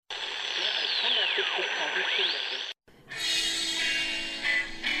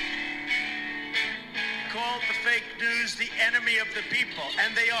Called the fake news the enemy of the people,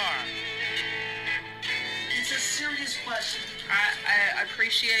 and they are. It's a serious question. I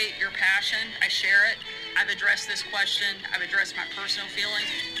appreciate your passion. I share it. I've addressed this question. I've addressed my personal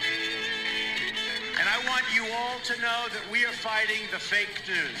feelings. And I want you all to know that we are fighting the fake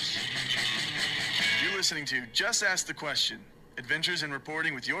news. You're listening to Just Ask the Question, Adventures in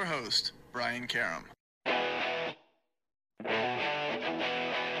Reporting with your host, Brian Karam.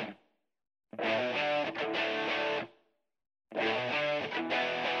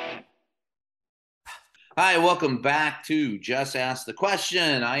 Hi, welcome back to Just Ask the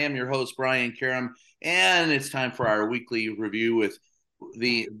Question. I am your host, Brian Karam, and it's time for our weekly review with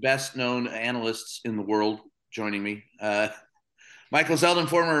the best-known analysts in the world joining me. Michael Zeldin,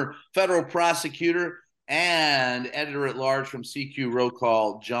 former federal prosecutor and editor-at-large from CQ Roll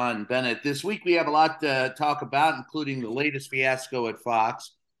Call, John Bennett. This week we have a lot to talk about, including the latest fiasco at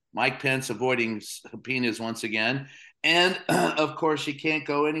Fox, Mike Pence avoiding subpoenas once again, and, of course, you can't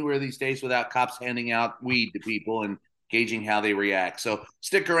go anywhere these days without cops handing out weed to people and gauging how they react. So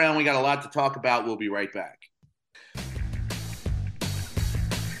stick around. We got a lot to talk about. We'll be right back.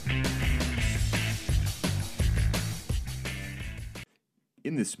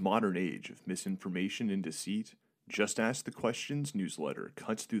 In this modern age of misinformation and deceit, Just Ask the Questions newsletter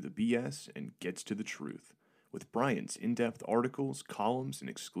cuts through the BS and gets to the truth. With Brian's in-depth articles, columns, and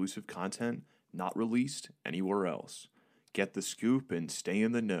exclusive content not released anywhere else. Get the scoop and stay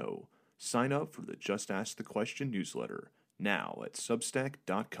in the know. Sign up for the Just Ask the Question newsletter now at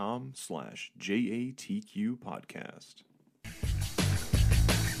substack.com/JATQ podcast.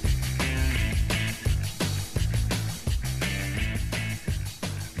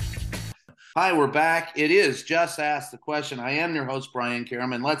 Hi, we're back. It is Just Ask the Question. I am your host, Brian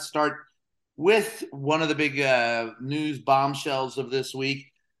Karam, and let's start with one of the big news bombshells of this week.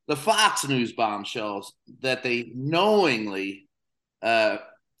 The Fox News bombshells that they knowingly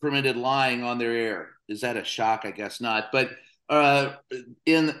permitted lying on their air. Is that a shock? I guess not. But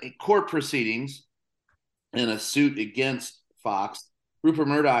in court proceedings in a suit against Fox, Rupert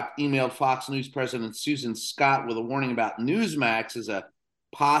Murdoch emailed Fox News President Susan Scott with a warning about Newsmax as a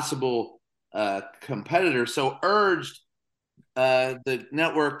possible competitor. So urged the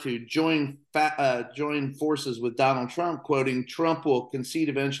network to join forces with Donald Trump, quoting, "Trump will concede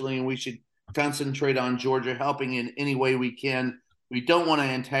eventually, and we should concentrate on Georgia, helping in any way we can. We don't want to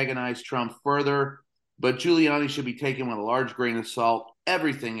antagonize Trump further, but Giuliani should be taken with a large grain of salt.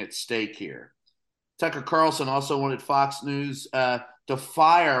 Everything at stake here." Tucker Carlson also wanted Fox News to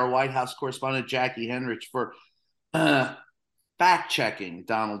fire White House correspondent Jackie Henrich for fact-checking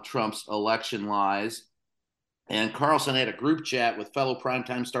Donald Trump's election lies. And Carlson had a group chat with fellow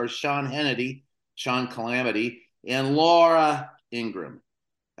primetime stars Sean Hannity, Sean Calamity, and Laura Ingraham,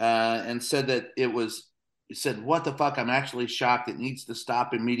 and said that he said, "What the fuck? I'm actually shocked. It needs to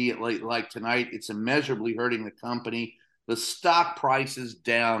stop immediately. Like tonight, it's immeasurably hurting the company. The stock price is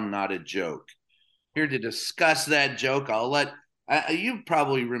down, not a joke." Here to discuss that joke, I'll let you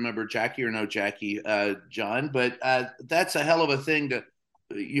probably remember Jackie or no Jackie, John, but that's a hell of a thing to.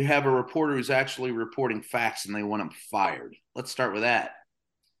 You have a reporter who's actually reporting facts and they want him fired. Let's start with that.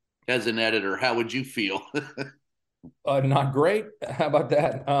 As an editor, how would you feel? Not great. How about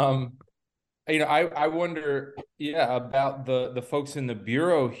that? I wonder, about the folks in the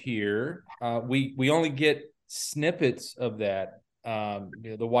Bureau here. We only get snippets of that.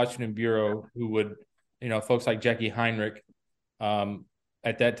 The Washington Bureau, who would, folks like Jackie Heinrich.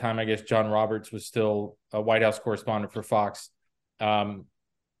 At that time, I guess John Roberts was still a White House correspondent for Fox.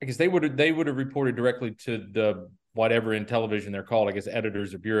 I guess they would have reported directly to the whatever in television they're called, I guess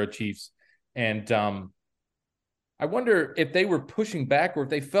editors or bureau chiefs. And I wonder if they were pushing back or if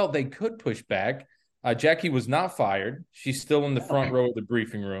they felt they could push back. Jackie was not fired. She's still in the front row of the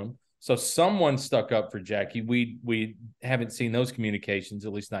briefing room. So someone stuck up for Jackie. We haven't seen those communications,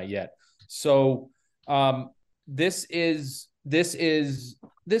 at least not yet. So this is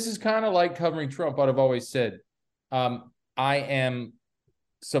kind of like covering Trump. What I've always said. I am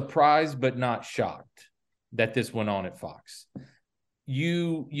surprised but not shocked that this went on at Fox.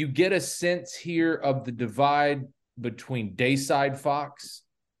 You get a sense here of the divide between dayside Fox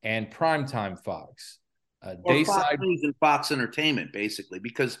and primetime Fox. Dayside Fox News and Fox Entertainment, basically,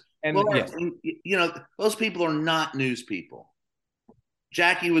 because those people are not news people.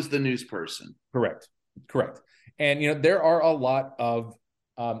 Jackie was the news person. Correct. And there are a lot of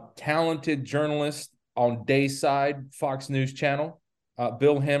talented journalists on dayside Fox News Channel.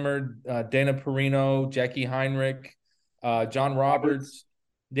 Bill Hemmer, Dana Perino, Jackie Heinrich, John Roberts.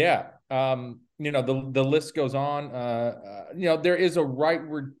 Yeah. The list goes on. There is a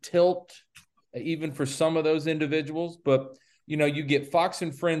rightward tilt even for some of those individuals, but you get Fox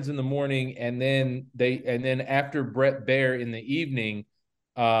and Friends in the morning, and then after Brett Baer in the evening,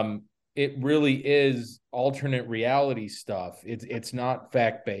 it really is alternate reality stuff. It's not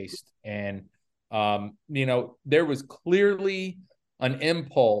fact-based. And there was clearly an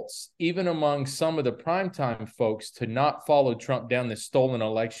impulse, even among some of the primetime folks, to not follow Trump down this stolen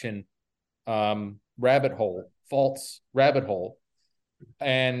election false rabbit hole.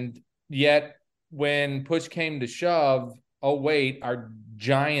 And yet, when push came to shove, oh wait, our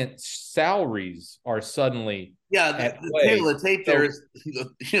giant salaries are suddenly the tape there is,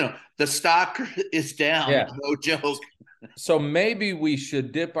 the stock is down. Yeah. No joke. So maybe we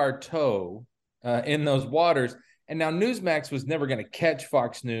should dip our toe in those waters. And now Newsmax was never going to catch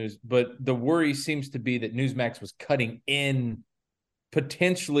Fox News, but the worry seems to be that Newsmax was cutting in,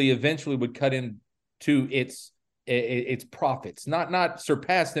 potentially, eventually would cut into its profits, not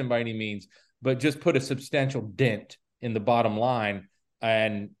surpass them by any means, but just put a substantial dent in the bottom line.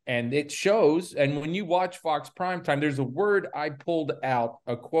 And it shows. And when you watch Fox Primetime, there's a word I pulled out,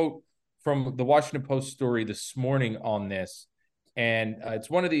 a quote from the Washington Post story this morning on this. And it's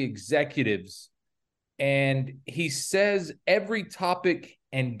one of the executives. And he says every topic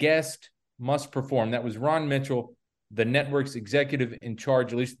and guest must perform. That was Ron Mitchell, the network's executive in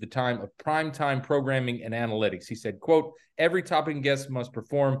charge, at least at the time, of primetime programming and analytics. He said, quote, every topic and guest must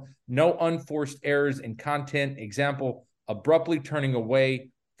perform. No unforced errors in content. Example, abruptly turning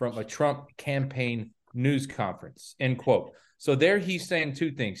away from a Trump campaign news conference, end quote. So there he's saying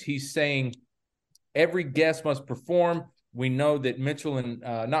two things. He's saying every guest must perform. We know that Mitchell and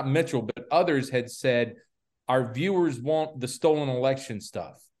not Mitchell, but others had said our viewers want the stolen election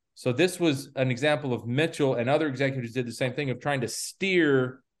stuff. So this was an example of Mitchell and other executives did the same thing of trying to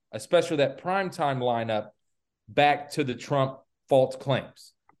steer, especially that primetime lineup, back to the Trump false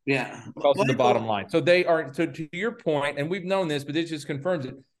claims. Yeah. Also the bottom line. So they are, so to your point, and we've known this, but this just confirms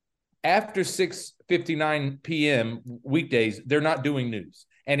it. After 6:59 p.m. weekdays, they're not doing news.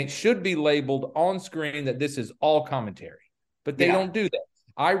 And it should be labeled on screen that this is all commentary. But they don't do that.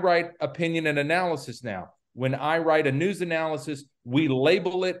 I write opinion and analysis now. When I write a news analysis, we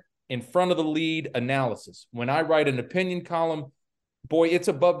label it in front of the lead analysis. When I write an opinion column, boy, it's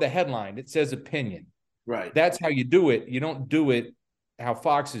above the headline. It says opinion. Right. That's how you do it. You don't do it how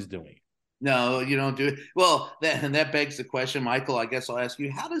Fox is doing. No, you don't do it. Well, that begs the question, Michael, I guess I'll ask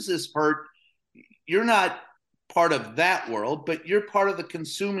you, how does this hurt? You're not part of that world, but you're part of the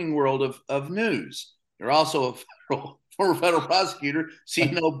consuming world of news. You're also a former federal prosecutor, see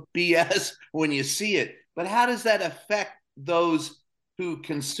no BS when you see it. But how does that affect those who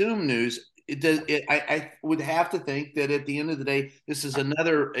consume news? I would have to think that at the end of the day, this is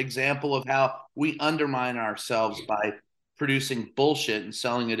another example of how we undermine ourselves by producing bullshit and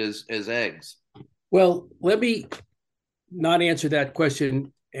selling it as eggs. Well, let me not answer that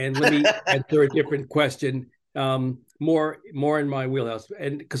question, and let me answer a different question, more in my wheelhouse.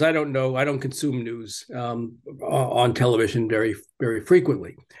 And because I don't consume news on television very, very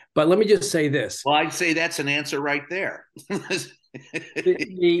frequently. But let me just say this. Well, I'd say that's an answer right there.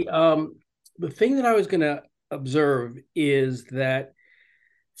 The thing that I was going to observe is that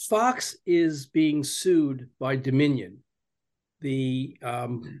Fox is being sued by Dominion, the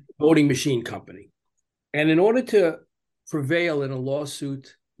voting machine company. And in order to prevail in a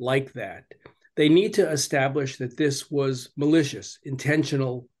lawsuit like that, they need to establish that this was malicious,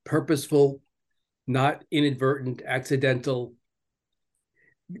 intentional, purposeful, not inadvertent, accidental.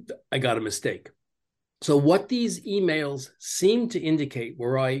 I got a mistake. So what these emails seem to indicate,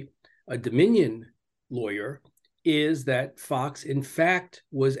 were I a Dominion lawyer, is that Fox, in fact,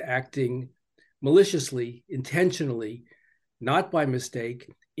 was acting maliciously, intentionally, not by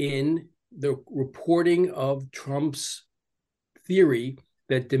mistake, in the reporting of Trump's theory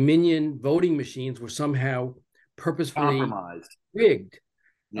that Dominion voting machines were somehow purposefully compromised, rigged.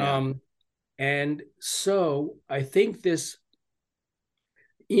 Yeah. And so I think this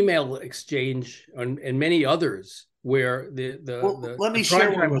email exchange and many others where the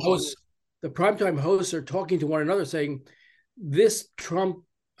primetime hosts are talking to one another saying this Trump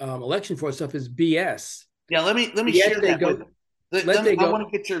election fraud stuff is BS. Yeah, let me share that. I want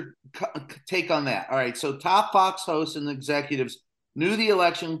to get your take on that. All right, so top Fox hosts and executives knew the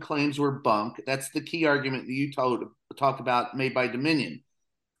election claims were bunk. That's the key argument that you talked about made by Dominion.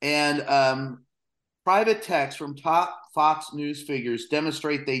 And private texts from top Fox News figures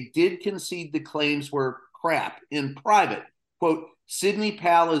demonstrate they did concede the claims were crap in private. Quote, Sidney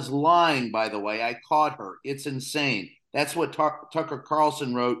Powell is lying, by the way. I caught her. It's insane. That's what Tucker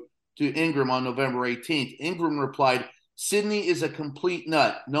Carlson wrote to Ingram on November 18th. Ingram replied, Sydney is a complete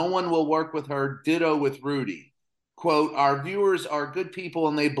nut. No one will work with her. Ditto with Rudy. Quote, our viewers are good people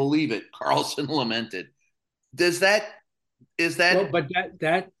and they believe it, Carlson lamented. Is that well, but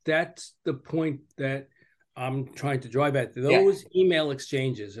that's the point that I'm trying to drive at. Those email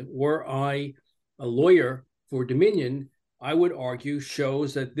exchanges, were I a lawyer for Dominion, I would argue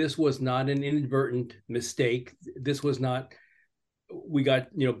shows that this was not an inadvertent mistake. This was not, we got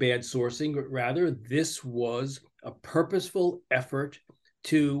bad sourcing, but rather this was a purposeful effort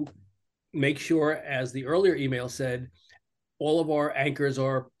to make sure, as the earlier email said, all of our anchors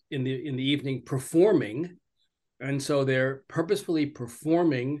are in the evening performing, and so they're purposefully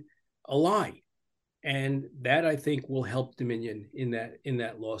performing a lie, and that I think will help Dominion in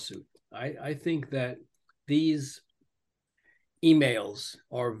that lawsuit. I think that these emails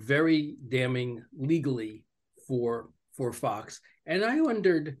are very damning legally for Fox, and I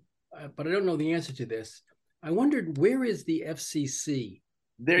wondered, but I don't know the answer to this. I wondered, where is the FCC?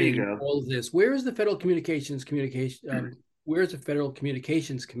 There you go. All of this. Where is the Federal Communications where is the Federal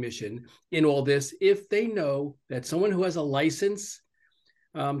Communications Commission in all this? If they know that someone who has a license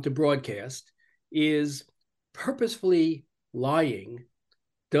to broadcast is purposefully lying,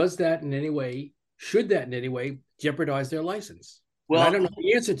 should that in any way jeopardize their license? Well, and I don't know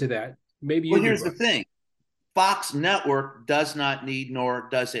the answer to that. Maybe you. Well, here's the thing: Fox Network does not need, nor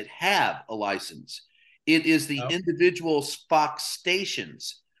does it have, a license. It is the individual Fox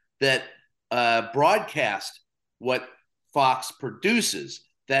stations that broadcast what Fox produces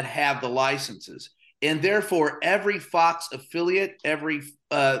that have the licenses. And therefore, every Fox affiliate, every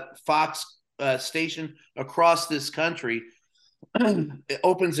Fox station across this country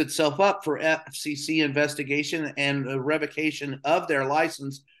opens itself up for FCC investigation and a revocation of their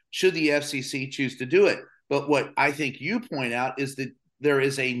license should the FCC choose to do it. But what I think you point out is that there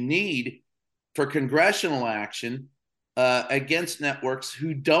is a need for congressional action against networks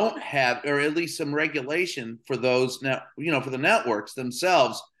who don't have, or at least some regulation for those, for the networks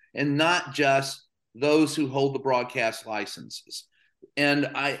themselves, and not just those who hold the broadcast licenses. And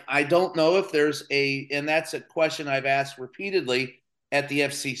I don't know if there's and that's a question I've asked repeatedly at the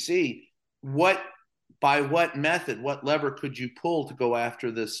FCC. By what method, what lever could you pull to go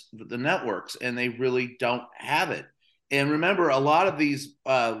after the networks? And they really don't have it. And remember, a lot of these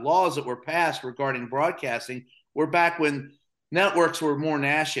laws that were passed regarding broadcasting were back when networks were more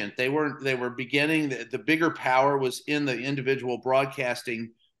nascent. They were beginning, the bigger power was in the individual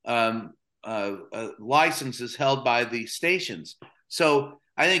broadcasting licenses held by the stations. So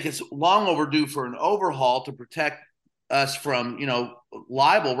I think it's long overdue for an overhaul to protect us from,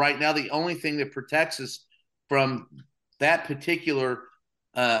 libel. Right now, the only thing that protects us from that particular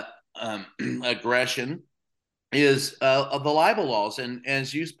aggression is of the libel laws. And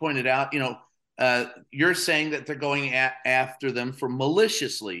as you pointed out, you're saying that they're going after them for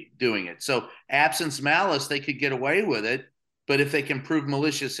maliciously doing it. So absence malice, they could get away with it, but if they can prove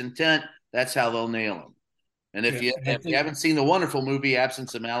malicious intent, that's how they'll nail them. And if you haven't seen the wonderful movie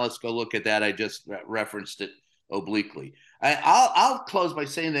Absence of Malice, go look at that. I just referenced it obliquely. I'll close by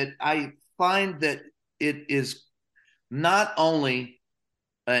saying that I find that it is not only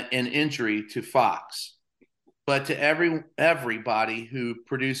an injury to Fox, but to everybody who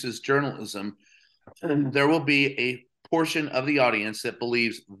produces journalism. There will be a portion of the audience that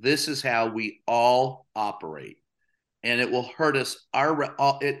believes this is how we all operate, and it will hurt us.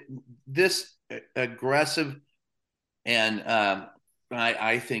 This aggressive, and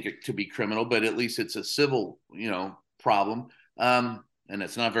I think it to be criminal, but at least it's a civil, problem, and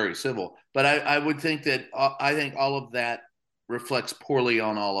it's not very civil. But I would think that I think all of that reflects poorly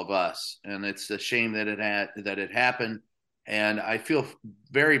on all of us, and it's a shame that it happened. And I feel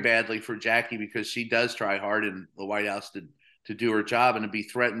very badly for Jackie because she does try hard in the White House to do her job, and to be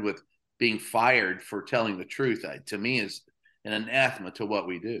threatened with being fired for telling the truth, to me, is an anathema to what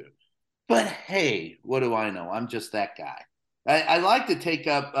we do. But hey, what do I know? I'm just that guy. I'd like to take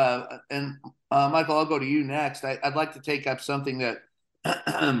up, and Michael, I'll go to you next. I'd like to take up something that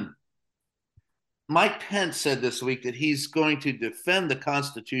Mike Pence said this week, that he's going to defend the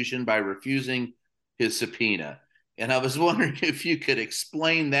Constitution by refusing his subpoena. And I was wondering if you could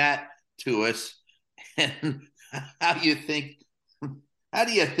explain that to us, and how do you think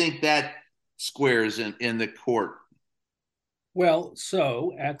that squares in the court? Well,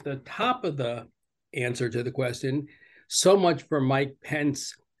 so at the top of the answer to the question, so much for Mike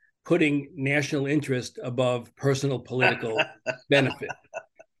Pence putting national interest above personal political benefit.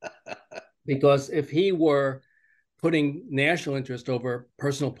 Because if he were putting national interest over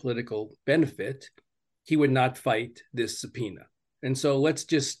personal political benefit, he would not fight this subpoena. And so let's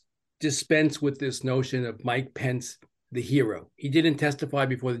just dispense with this notion of Mike Pence, the hero. He didn't testify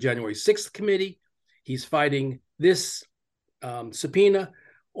before the January 6th committee. He's fighting this subpoena.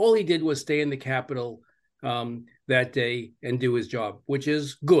 All he did was stay in the Capitol that day and do his job, which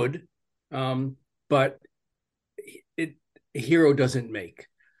is good. But a hero doesn't make.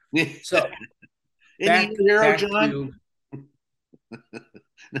 So back, hero, back John?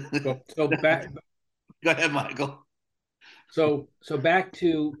 So back. Go ahead, Michael. So back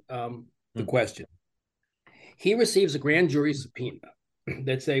to the question. He receives a grand jury subpoena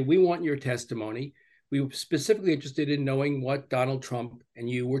that say, we want your testimony. We were specifically interested in knowing what Donald Trump and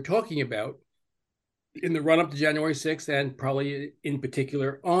you were talking about in the run-up to January 6th, and probably in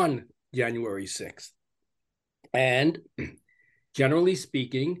particular on January 6th. And generally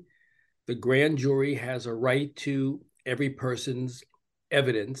speaking, the grand jury has a right to every person's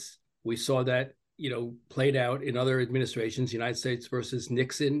evidence. We saw that, played out in other administrations. United States versus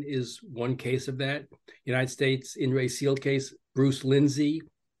Nixon is one case of that. United States in Ray Seal case, Bruce Lindsay,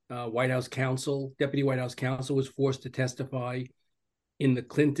 White House counsel, deputy White House counsel, was forced to testify in the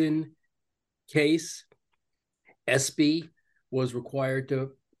Clinton case. Espy was required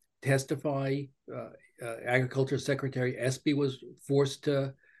to testify. Agriculture Secretary Espy was forced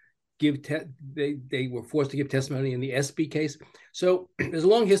to give they were forced to give testimony in the Espy case. So there's a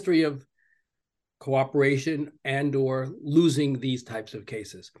long history of cooperation and or losing these types of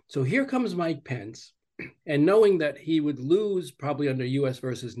cases. So here comes Mike Pence, and knowing that he would lose probably under U.S.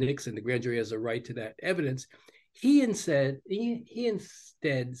 versus Nixon, the grand jury has a right to that evidence. He instead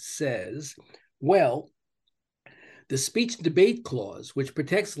says, well, the speech and debate clause, which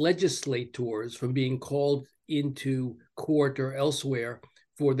protects legislators from being called into court or elsewhere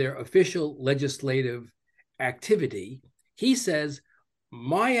for their official legislative activity, he says,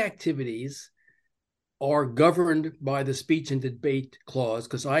 my activities are governed by the speech and debate clause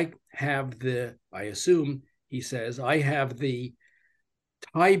because I assume, he says, I have the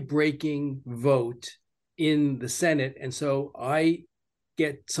tie-breaking vote in the Senate, and so I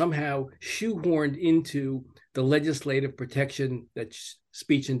get somehow shoehorned into the legislative protection that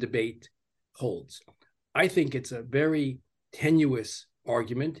speech and debate holds. I think it's a very tenuous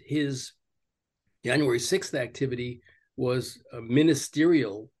argument. His January 6th activity was a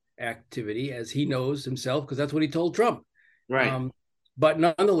ministerial activity, as he knows himself, because that's what he told Trump. Right. But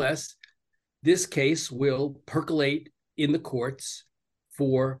nonetheless, this case will percolate in the courts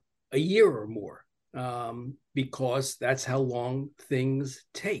for a year or more, because that's how long things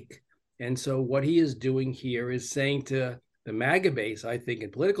take. And so what he is doing here is saying to the MAGA base, I think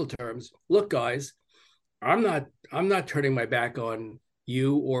in political terms, look, guys, I'm not turning my back on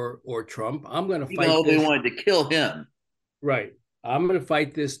you or Trump. I'm going to fight this. They wanted to kill him. Right. I'm going to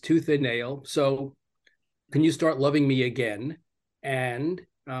fight this tooth and nail. So can you start loving me again? And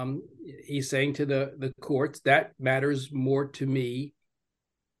he's saying to the courts, that matters more to me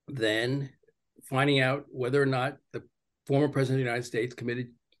than finding out whether or not the former president of the United States committed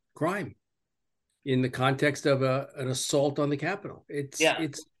crime in the context of an assault on the Capitol.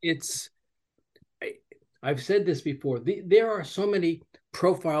 I've said this before. There are so many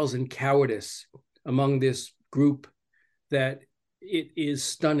profiles in cowardice among this group that it is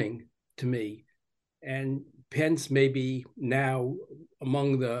stunning to me. And Pence may be now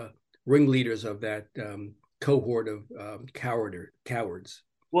among the ringleaders of that cohort of cowards.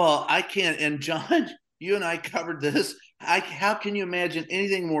 Well, I can't. And John, you and I covered this. How can you imagine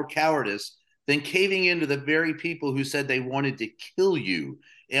anything more cowardice than caving into the very people who said they wanted to kill you?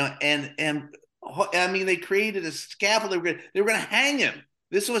 And I mean, they created a scaffold. They were going to hang him.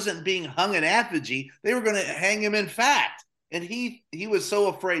 This wasn't being hung in effigy. They were going to hang him in fact. And he was so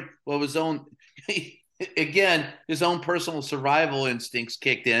afraid. Well, his own personal survival instincts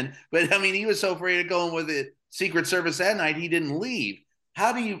kicked in. But I mean, he was so afraid of going with the Secret Service that night, he didn't leave.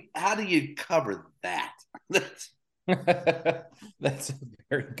 How do you cover that? That's a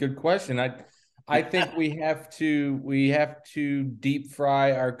very good question. I think we have to deep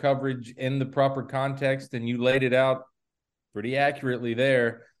fry our coverage in the proper context, and you laid it out pretty accurately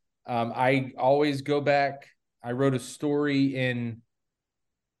there. I always go back. I wrote a story in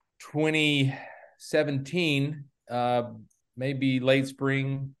 2017, maybe late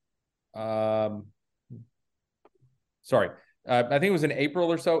spring. I think it was in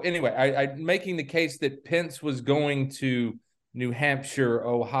April or so. Anyway, I'm making the case that Pence was going to New Hampshire,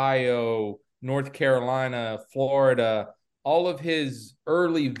 Ohio, North Carolina, Florida. All of his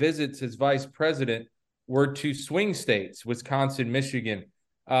early visits as vice president were to swing states, Wisconsin, Michigan.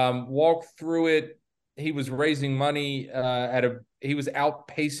 Walk through it. He was raising money he was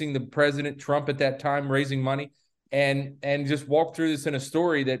outpacing the President Trump at that time, raising money and just walk through this in a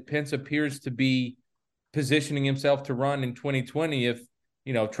story that Pence appears to be positioning himself to run in 2020 if,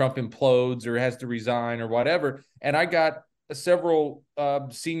 Trump implodes or has to resign or whatever. And I got several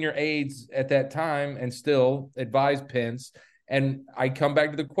senior aides at that time and still advised Pence. And I come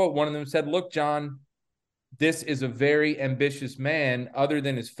back to the quote. One of them said, "Look, John, this is a very ambitious man. Other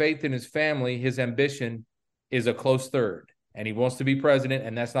than his faith in his family, his ambition is a close third. And he wants to be president,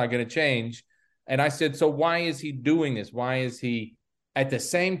 and that's not going to change." And I said, so why is he doing this? Why is he at the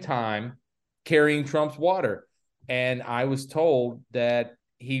same time carrying Trump's water? And I was told that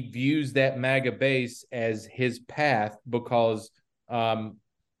he views that MAGA base as his path because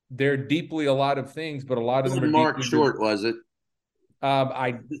they're deeply a lot of things, but a lot of them are Mark Short, was it?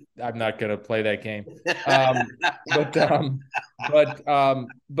 I'm not going to play that game.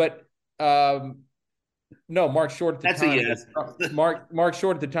 No, Mark Short at the That's time. a yes. Mark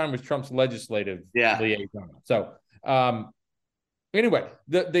Short at the time was Trump's legislative liaison. So anyway,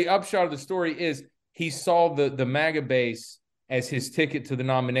 the upshot of the story is he saw the MAGA base as his ticket to the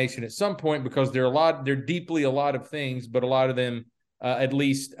nomination at some point because they're deeply a lot of things, but a lot of them, at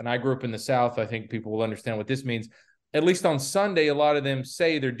least, and I grew up in the South, I think people will understand what this means. At least on Sunday, a lot of them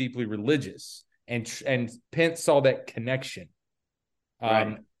say they're deeply religious, and Pence saw that connection.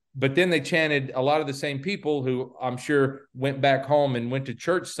 Right. But then they chanted, a lot of the same people who I'm sure went back home and went to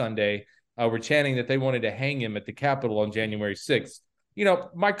church Sunday were chanting that they wanted to hang him at the Capitol on January 6th.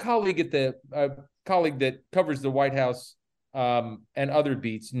 My colleague colleague that covers the White House and other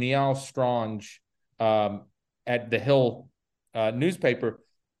beats, Niall Strange at the Hill newspaper,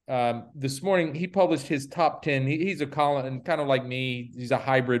 this morning, he published his top 10. He's a columnist, kind of like me. He's a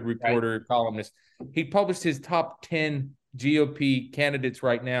hybrid reporter, columnist. He published his top 10 GOP candidates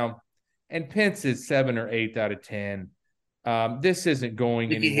right now, and Pence is 7 or 8 out of 10. This isn't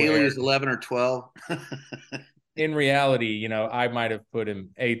going anywhere. Nikki Haley is 11 or 12. In reality, I might have put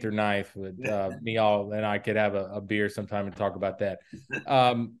him 8th or 9th with Niall, and I could have a beer sometime and talk about that.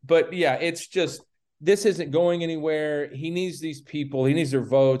 But yeah, it's just, this isn't going anywhere. He needs these people. He needs their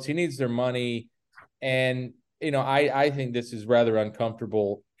votes. He needs their money. And, I think this is rather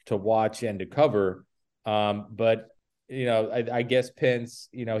uncomfortable to watch and to cover. But, I guess Pence,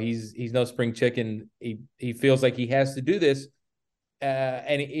 he's no spring chicken. He feels like he has to do this.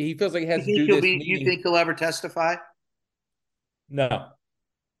 And he feels like he has to do this. You think he'll ever testify? No.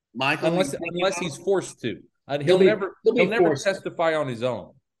 Michael? Unless he's forced to. He'll never testify on his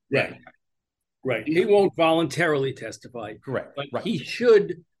own. Right. He won't voluntarily testify. Correct. But he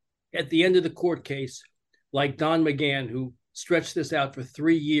should, at the end of the court case, like Don McGahn, who stretched this out for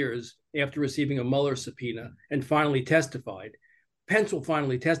 3 years after receiving a Mueller subpoena and finally testified. Pence will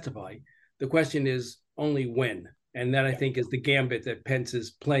finally testify. The question is only when. And that, I think, is the gambit that Pence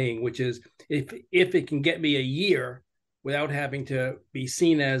is playing, which is if it can get me a year without having to be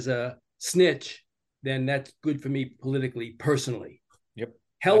seen as a snitch, then that's good for me politically, personally. Yep.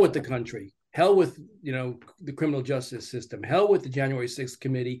 Hell with the country. Hell with, the criminal justice system. Hell with the January 6th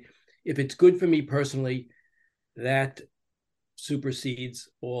committee. If it's good for me personally, that supersedes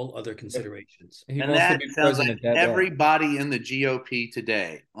all other considerations. And that sounds like everybody in the GOP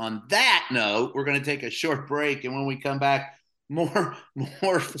today. On that note, we're going to take a short break, and when we come back, more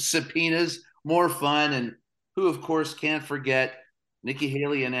subpoenas, more fun, and who, of course, can't forget Nikki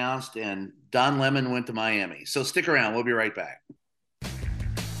Haley announced and Don Lemon went to Miami. So stick around. We'll be right back.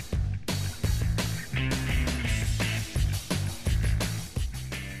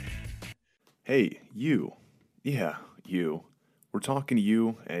 Hey, you. Yeah, you. We're talking to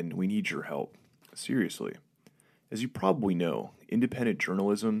you, and we need your help. Seriously. As you probably know, independent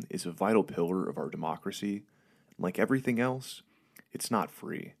journalism is a vital pillar of our democracy. Like everything else, it's not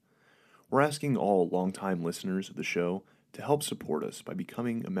free. We're asking all longtime listeners of the show to help support us by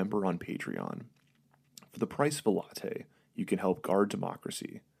becoming a member on Patreon. For the price of a latte, you can help guard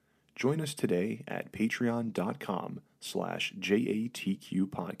democracy. Join us today at patreon.com/JATQ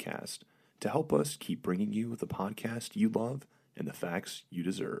podcast to help us keep bringing you the podcast you love and the facts you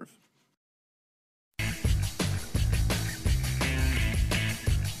deserve.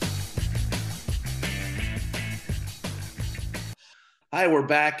 Hi, we're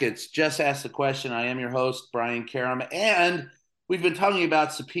back. It's Just Ask the Question. I am your host, Brian Karam, and we've been talking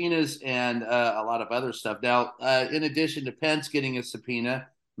about subpoenas and a lot of other stuff. Now, in addition to Pence getting a subpoena,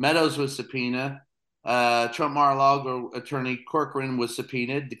 Meadows was subpoenaed, Trump Mar-a-Lago attorney Corcoran was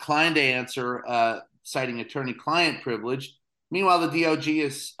subpoenaed, declined to answer, citing attorney-client privilege. Meanwhile, the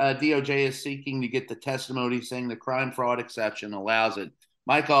DOJ is seeking to get the testimony, saying the crime fraud exception allows it.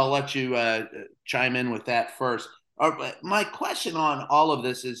 Michael, I'll let you chime in with that first. My question on all of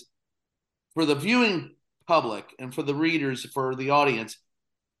this is, for the viewing public and for the readers, for the audience,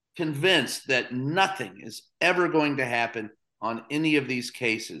 convinced that nothing is ever going to happen on any of these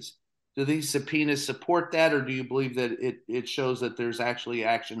cases? Do these subpoenas support that, or do you believe that it shows that there's actually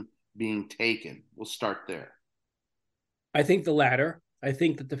action being taken? We'll start there. I think the latter. I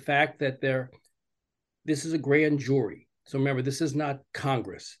think that the fact that this is a grand jury. So remember, this is not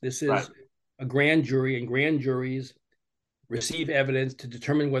Congress. This is a grand jury, and grand juries receive evidence to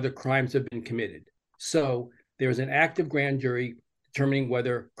determine whether crimes have been committed. So there's an active grand jury determining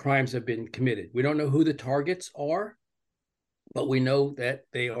whether crimes have been committed. We don't know who the targets are, but we know that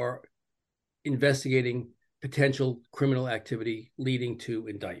they are investigating potential criminal activity leading to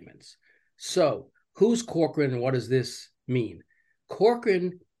indictments. So who's Corcoran and what does this mean?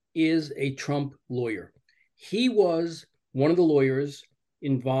 Corcoran is a Trump lawyer. He was one of the lawyers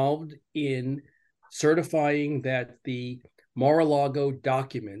involved in certifying that the Mar-a-Lago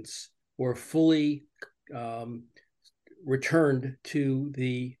documents were fully returned to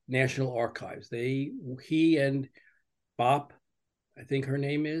the National Archives. He and Bop, I think her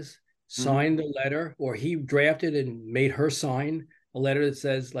name is, signed the letter, or he drafted and made her sign a letter that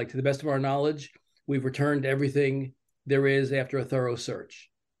says, like, to the best of our knowledge, we've returned everything there is after a thorough search.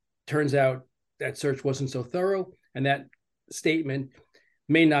 Turns out that search wasn't so thorough, and that statement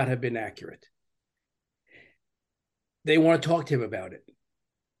may not have been accurate. They want to talk to him about it.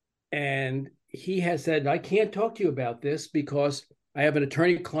 And he has said, I can't talk to you about this because I have an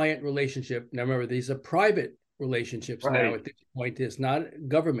attorney-client relationship. Now, remember, these are private relationships now at this point. It's not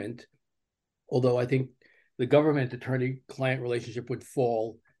government, although I think the government attorney-client relationship would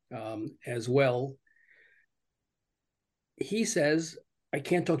fall as well. He says, I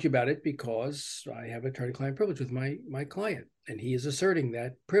can't talk to you about it because I have attorney-client privilege with my client, and he is asserting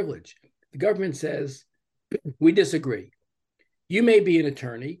that privilege. The government says, we disagree. You may be an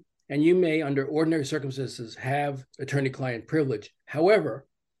attorney, and you may, under ordinary circumstances, have attorney-client privilege. However,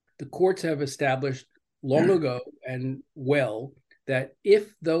 the courts have established long ago and well that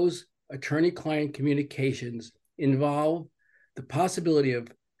if those attorney-client communications involve the possibility of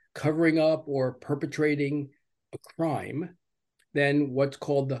covering up or perpetrating a crime, then what's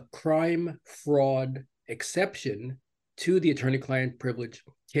called the crime fraud exception to the attorney-client privilege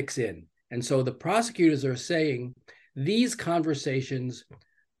kicks in. And so the prosecutors are saying these conversations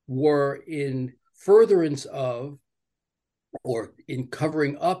were in furtherance of or in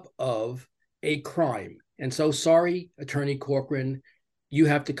covering up of a crime. And so, sorry, Attorney Corcoran, you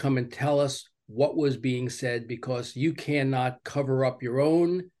have to come and tell us what was being said, because you cannot cover up your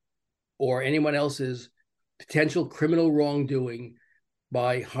own or anyone else's potential criminal wrongdoing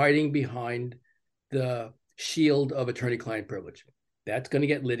by hiding behind the shield of attorney-client privilege. That's going to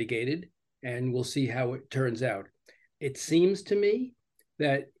get litigated, and we'll see how it turns out. It seems to me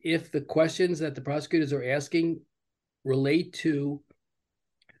that if the questions that the prosecutors are asking relate to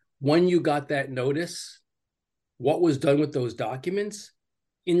when you got that notice, what was done with those documents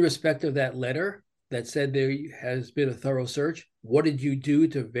in respect of that letter that said there has been a thorough search, what did you do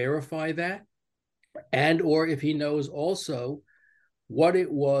to verify that? And or if he knows also what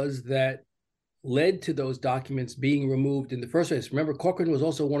it was that led to those documents being removed in the first place. Remember, Corcoran was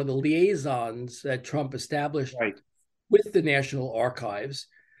also one of the liaisons that Trump established with the National Archives.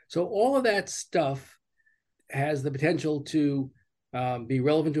 So all of that stuff has the potential to be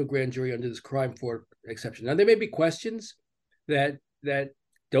relevant to a grand jury under this crime fraud exception. Now, there may be questions that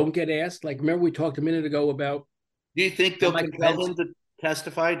don't get asked. Like, remember we talked a minute ago about... Do you think they'll compel him to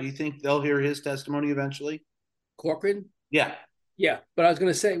testify? Do you think they'll hear his testimony eventually? Corcoran? Yeah. Yeah, but what I was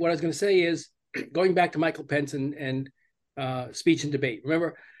going to say is, going back to Michael Pence and speech and debate.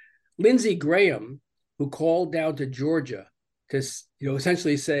 Remember, Lindsey Graham, who called down to Georgia to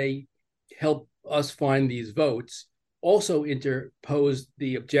essentially say, help us find these votes, also interposed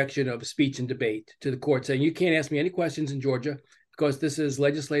the objection of speech and debate to the court, saying you can't ask me any questions in Georgia because this is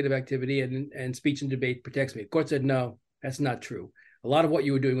legislative activity and speech and debate protects me. The court said, no, that's not true. A lot of what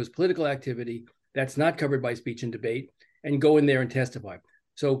you were doing was political activity that's not covered by speech and debate, and go in there and testify.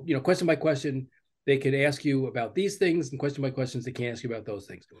 So, question by question, they could ask you about these things, and question by questions, they can't ask you about those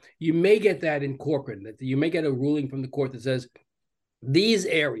things. You may get that in Corcoran, that you may get a ruling from the court that says these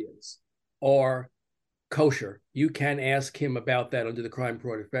areas are kosher. You can ask him about that under the crime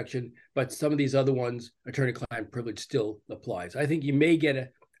fraud exception, but some of these other ones, attorney-client privilege still applies. I think you may get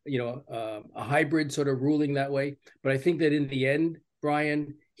a hybrid sort of ruling that way, but I think that in the end,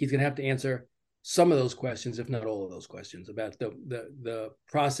 Brian, he's going to have to answer some of those questions, if not all of those questions, about the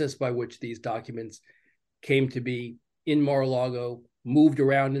process by which these documents came to be in Mar-a-Lago, moved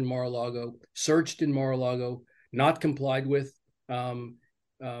around in Mar-a-Lago, searched in Mar-a-Lago, not complied with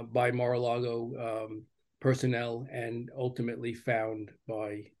by Mar-a-Lago personnel and ultimately found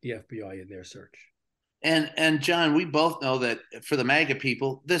by the FBI in their search. And John, we both know that for the MAGA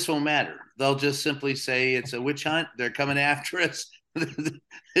people, this won't matter. They'll just simply say it's a witch hunt. They're coming after us.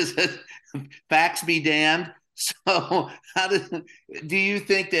 Facts be damned. So do you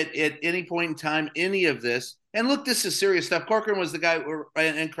think that at any point in time, any of this, and look, this is serious stuff. Corcoran was the guy,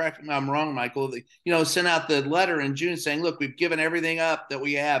 and correct me if I'm wrong, Michael, sent out the letter in June saying, look, we've given everything up that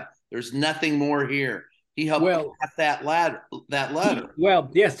we have. There's nothing more here. He helped draft that letter.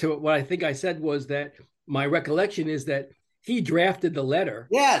 Well, yes. So what I think I said was that my recollection is that he drafted the letter.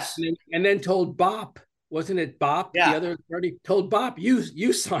 Yes. And then told Bop, wasn't it Bop? Yeah. The other party told Bop,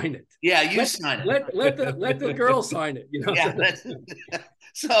 you sign it. Yeah, you sign it. Let the girl sign it. Yeah.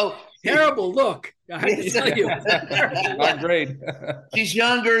 So terrible look. I have to tell you. Not great. She's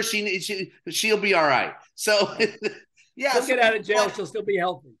younger. She'll be all right. So yeah. She'll get out of jail. She'll still be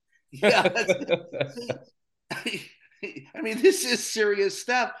healthy. Yeah. I mean, this is serious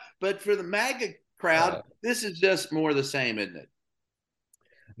stuff. But for the MAGA crowd, this is just more the same, isn't it?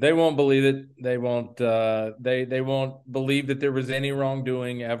 They won't believe it. They won't. They won't believe that there was any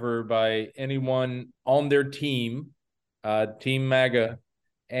wrongdoing ever by anyone on their team, Team MAGA,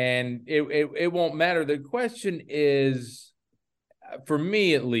 and it won't matter. The question is, for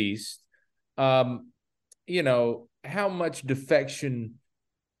me at least, how much defection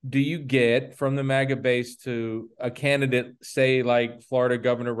do you get from the MAGA base to a candidate, say, like Florida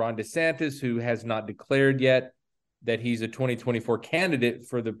Governor Ron DeSantis, who has not declared yet that he's a 2024 candidate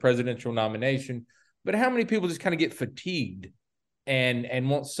for the presidential nomination? But how many people just kind of get fatigued and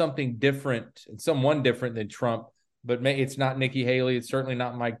want something different and someone different than Trump? But it's not Nikki Haley. It's certainly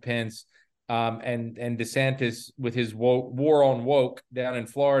not Mike Pence. And DeSantis, with his war on woke down in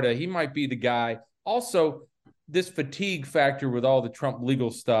Florida, he might be the guy. Also, this fatigue factor with all the Trump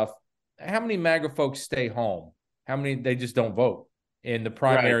legal stuff, how many MAGA folks stay home? How many, they just don't vote in the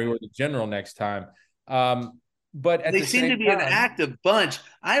primary or the general next time? But at they seem to be an active bunch.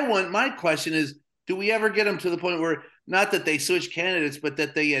 My question is, do we ever get them to the point where, not that they switch candidates, but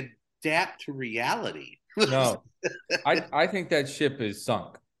that they adapt to reality? No, I think that ship is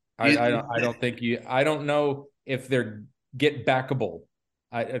sunk. I don't know if they're get backable.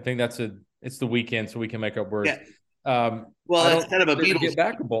 I think it's the weekend, so we can make up words. Yeah. Well, it's kind of a Beatles get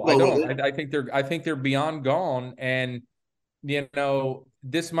backable. I think they're beyond gone, and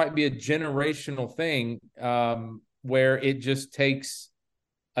this might be a generational thing where it just takes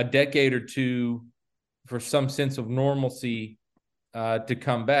a decade or two for some sense of normalcy to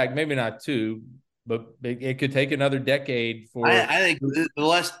come back. Maybe not two, but it could take another decade for. I think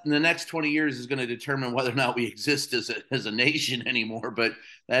the next 20 years is going to determine whether or not we exist as a nation anymore. But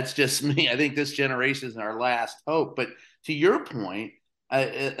that's just me. I think this generation is our last hope. But to your point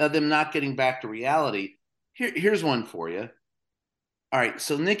of them not getting back to reality, here's one for you. All right,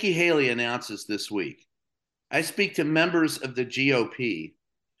 so Nikki Haley announces this week. I speak to members of the GOP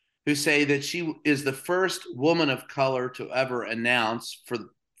who say that she is the first woman of color to ever announce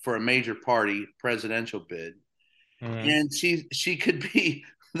for a major party presidential bid. Mm-hmm. And she could be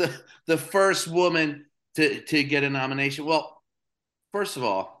the first woman to get a nomination. Well, first of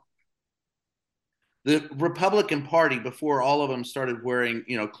all, the Republican Party, before all of them started wearing,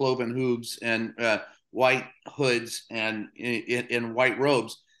 cloven hooves and white hoods and in white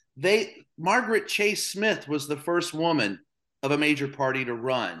robes, Margaret Chase Smith was the first woman of a major party to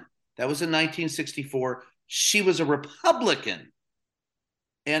run. That was in 1964. She was a Republican.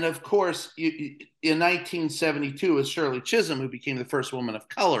 And of course, in 1972, it was Shirley Chisholm who became the first woman of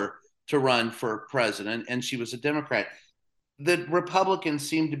color to run for president, and she was a Democrat. The Republicans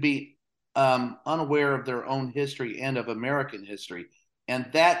seem to be unaware of their own history and of American history. And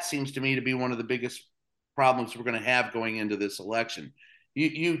that seems to me to be one of the biggest problems we're going to have going into this election.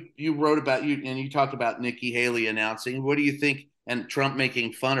 You wrote about and you talked about Nikki Haley announcing. What do you think? And Trump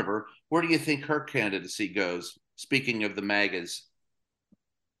making fun of her. Where do you think her candidacy goes? Speaking of the MAGAs.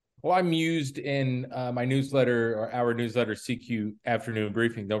 Well, I'm used in my newsletter, or our newsletter, CQ Afternoon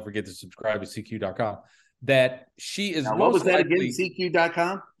Briefing. Don't forget to subscribe to CQ.com. That she is. Now, what was that again?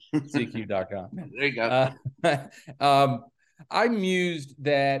 CQ.com. CQ.com. There you go. I'm mused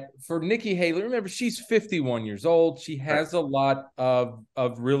that for Nikki Haley, remember, she's 51 years old. She has a lot of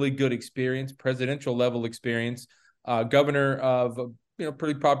really good experience, presidential level experience, governor of a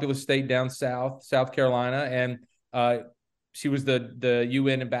pretty popular state down south, South Carolina, and she was the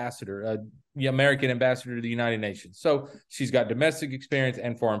UN ambassador, the American ambassador to the United Nations. So she's got domestic experience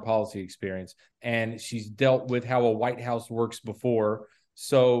and foreign policy experience, and she's dealt with how a White House works before.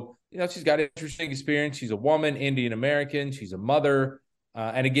 So, she's got interesting experience. She's a woman, Indian American. She's a mother.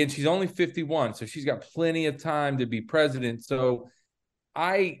 And again, she's only 51, so she's got plenty of time to be president. So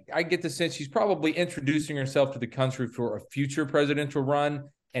I get the sense she's probably introducing herself to the country for a future presidential run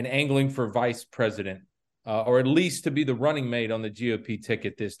and angling for vice president, or at least to be the running mate on the GOP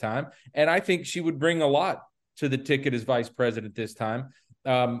ticket this time. And I think she would bring a lot to the ticket as vice president this time.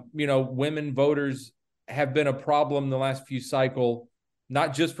 Women voters have been a problem the last few cycles,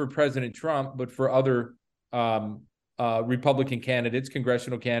 not just for President Trump, but for other Republican candidates,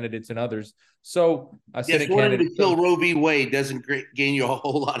 congressional candidates, and others. So Senate candidate to kill Roe v. Wade doesn't gain you a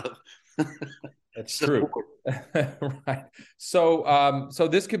whole lot of. That's true. Right. So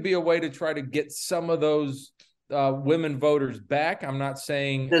this could be a way to try to get some of those women voters back. I'm not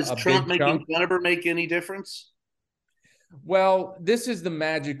saying does Trump making fun of her make any difference? Well, this is the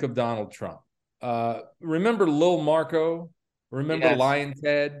magic of Donald Trump. Remember Lil Marco? Remember yes. Lion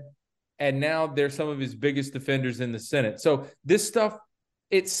Ted? And now they're some of his biggest defenders in the Senate. So this stuff,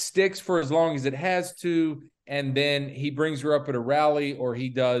 it sticks for as long as it has to. And then he brings her up at a rally, or he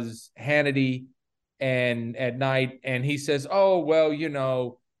does Hannity and at night, and he says, oh, well,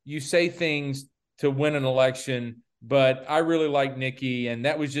 you say things to win an election, but I really like Nikki. And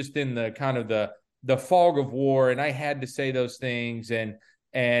that was just in the kind of the fog of war. And I had to say those things. And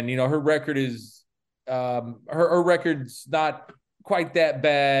her record is her record's not quite that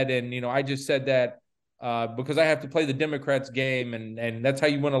bad. And, I just said that because I have to play the Democrats game, and that's how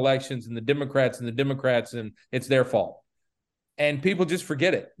you win elections, and the Democrats, and it's their fault. And people just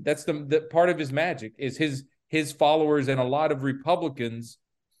forget it. That's the part of his magic is his followers, and a lot of Republicans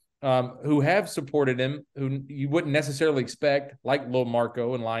who have supported him, who you wouldn't necessarily expect, like Lil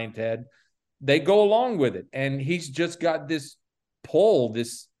Marco and Lion Ted, they go along with it. And he's just got this pull,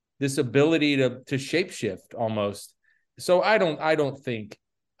 this ability to shapeshift almost. So I don't think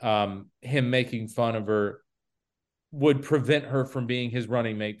him making fun of her would prevent her from being his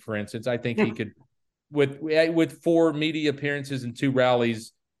running mate, for instance. I think he could, with 4 media appearances and 2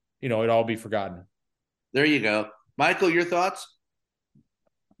 rallies, it'd all be forgotten. There you go. Michael, your thoughts?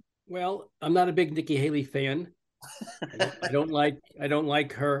 Well, I'm not a big Nikki Haley fan. I don't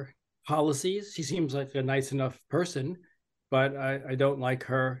like her policies. She seems like a nice enough person, but I don't like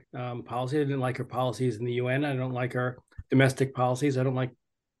her policy. I didn't like her policies in the UN. I don't like her domestic policies. I don't like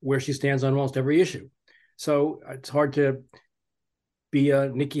where she stands on almost every issue. So it's hard to be a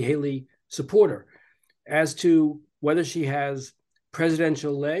Nikki Haley supporter. As to whether she has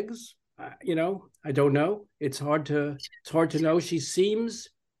presidential legs, I don't know. It's hard to know. She seems,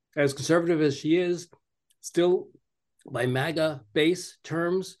 as conservative as she is, still by MAGA base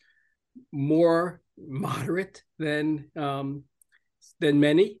terms, more moderate than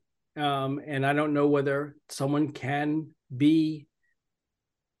many. And I don't know whether someone can be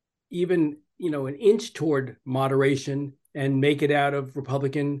even, an inch toward moderation and make it out of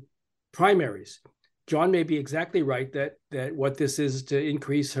Republican primaries. John may be exactly right that what this is to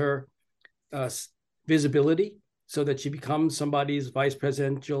increase her visibility so that she becomes somebody's vice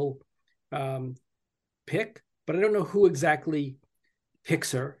presidential pick. But I don't know who exactly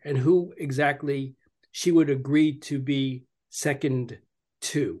picks her and who exactly she would agree to be second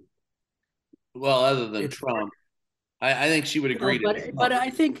to. Well, other than Trump, I think she would agree. But I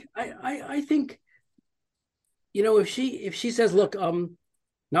think if she says, look,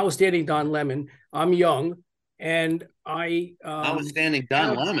 notwithstanding Don Lemon, I'm young, and notwithstanding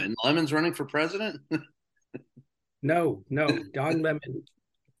Don Lemon, Lemon's running for president. No, Don Lemon.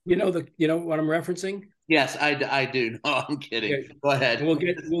 You know what I'm referencing? Yes, I do. No, I'm kidding. Okay. Go ahead.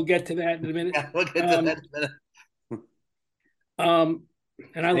 We'll get to that in a minute. Yeah, we'll get to that in a minute.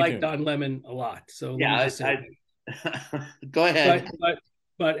 And I like Don Lemon a lot. So yeah, go ahead.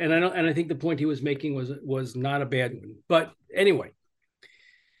 But I think the point he was making was not a bad one. But anyway,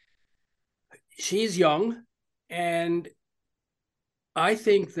 she's young, and I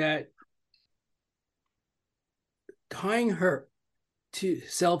think that tying her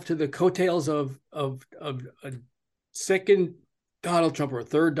self to the coattails of a second Donald Trump or a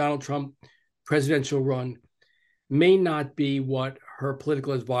third Donald Trump presidential run may not be what her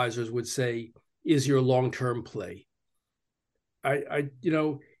political advisors would say is your long-term play.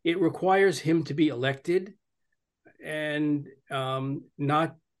 It requires him to be elected, and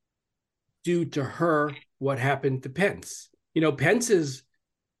not due to her what happened to Pence. Pence's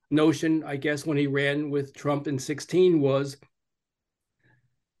notion, I guess, when he ran with Trump in 2016 was,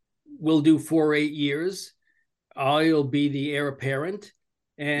 we'll do 4 or 8 years. I'll be the heir apparent,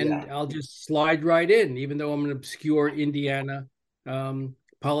 and I'll just slide right in, even though I'm an obscure Indiana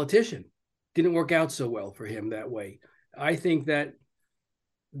politician. Didn't work out so well for him that way. I think that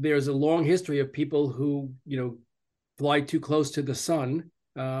there's a long history of people who, fly too close to the sun,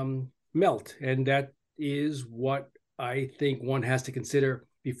 melt. And that is what I think one has to consider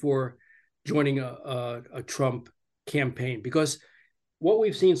before joining a Trump campaign. Because what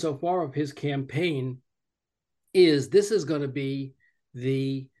we've seen so far of his campaign is this is going to be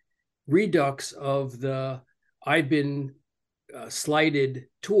the redux of the I've been slighted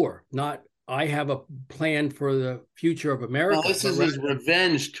tour, not I have a plan for the future of America. No, this is his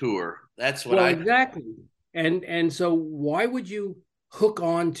revenge tour. That's what exactly. And so why would you hook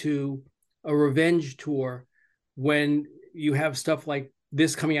on to a revenge tour when you have stuff like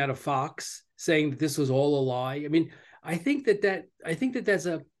this coming out of Fox saying that this was all a lie? I mean, I think that's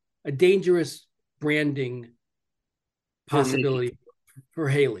a dangerous branding possibility for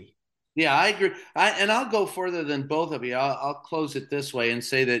Haley. Yeah, I agree. And I'll go further than both of you. I'll close it this way and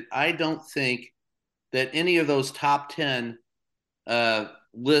say that I don't think that any of those top 10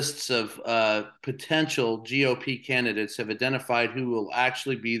 lists of potential GOP candidates have identified who will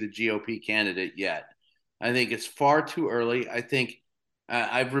actually be the GOP candidate yet. I think it's far too early. I think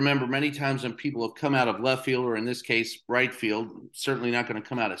I remember many times when people have come out of left field, or in this case, right field, certainly not going to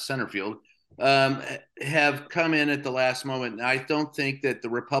come out of center field, have come in at the last moment. And I don't think that the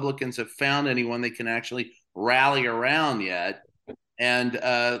Republicans have found anyone they can actually rally around yet. And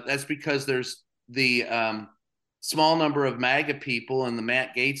that's because there's the small number of MAGA people and the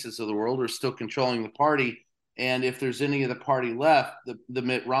Matt Gaetzes of the world are still controlling the party. And if there's any of the party left, the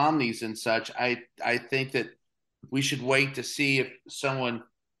Mitt Romneys and such, I think that we should wait to see if someone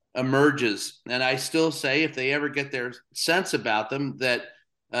emerges. And I still say if they ever get their sense about them, that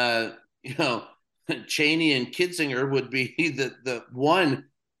Cheney and Kinzinger would be the one.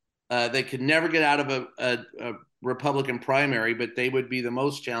 They could never get out of a Republican primary, but they would be the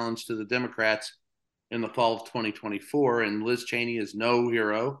most challenged to the Democrats in the fall of 2024. And Liz Cheney is no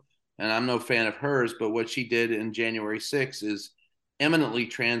hero, and I'm no fan of hers, but what she did in January 6th is eminently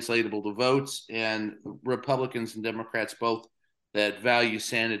translatable to votes, and Republicans and Democrats both that value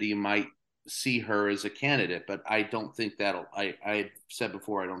sanity might see her as a candidate, but I don't think I said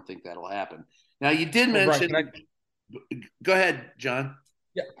before, I don't think that'll happen. Now, you did mention, go ahead, John.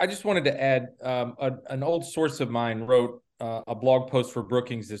 Yeah, I just wanted to add an old source of mine wrote a blog post for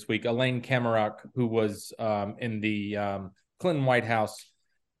Brookings this week, Elaine Kamarok, who was in the Clinton White House.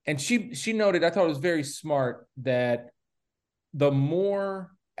 And she noted, I thought it was very smart, that the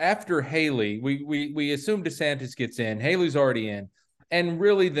more after Haley, we assume DeSantis gets in, Haley's already in, and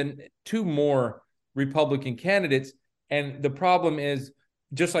really the two more Republican candidates. And the problem is,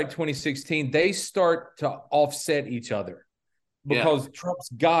 just like 2016, they start to offset each other because Trump's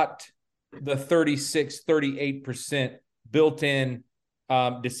got the 36, 38% built in.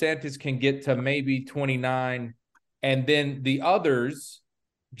 DeSantis can get to maybe 29, and then the others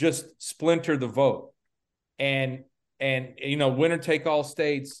just splinter the vote. And winner take all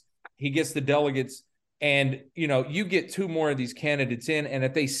states, he gets the delegates, and you get two more of these candidates in, and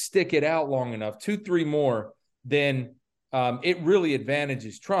if they stick it out long enough, 2-3 more, then it really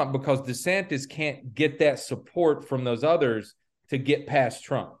advantages Trump, because DeSantis can't get that support from those others to get past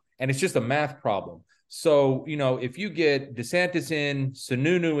Trump, and it's just a math problem. So if you get DeSantis in,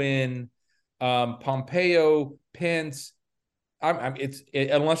 Sununu in, Pompeo, Pence,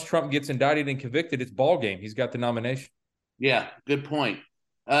 unless Trump gets indicted and convicted, it's ball game. He's got the nomination. Yeah, good point.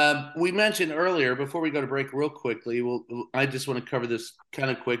 We mentioned earlier, before we go to break real quickly, I just want to cover this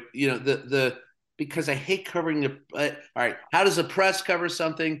kind of quick, because I hate covering all right, how does the press cover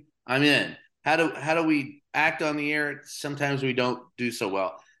something? I'm in. How do we act on the air? Sometimes we don't do so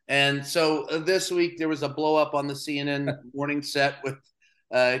well. And so this week there was a blow up on the CNN morning set with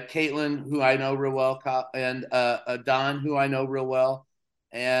Caitlin, who I know real well, and Don, who I know real well,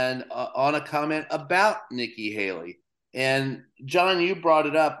 and on a comment about Nikki Haley. And John, you brought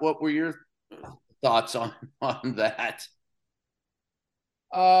it up. What were your thoughts on that?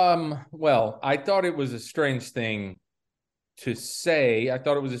 Well, I thought it was a strange thing to say. I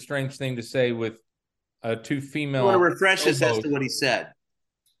thought it was a strange thing to say with two female. I want to refresh us as to what he said.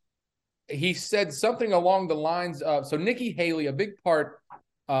 He said something along the lines of, so Nikki Haley, a big part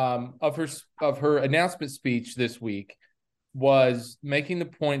of her announcement speech this week was making the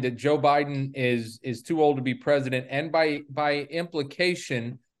point that Joe Biden is too old to be president, and by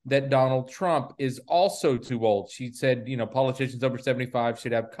implication that Donald Trump is also too old. She said, politicians over 75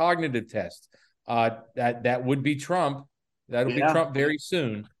 should have cognitive tests. That would be Trump. That'll be Trump very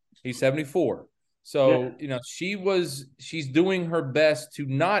soon. He's 74. So, she's doing her best to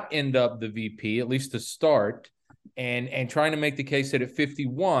not end up the VP, at least to start, and trying to make the case that at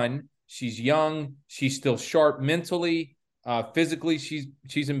 51, she's young, she's still sharp mentally, physically,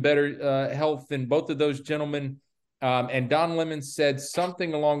 she's in better health than both of those gentlemen. And Don Lemon said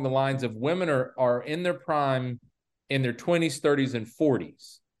something along the lines of women are in their prime in their 20s, 30s, and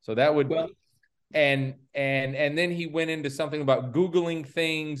 40s. So that would and then he went into something about Googling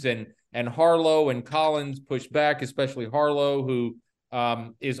things, and Harlow and Collins pushed back, especially Harlow, who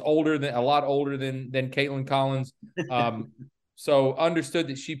is a lot older than Caitlin Collins. So understood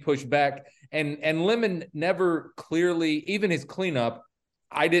that she pushed back, and Lemon never clearly, even his cleanup,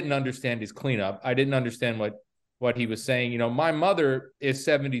 I didn't understand his cleanup. I didn't understand what he was saying. My mother is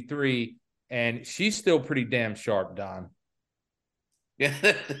 73 and she's still pretty damn sharp, Don. Yeah.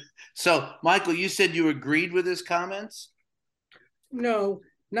 So, Michael, you said you agreed with his comments? No,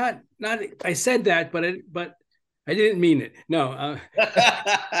 not. I said that, but I didn't mean it. No.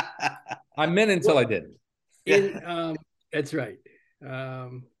 I meant until I didn't. That's right.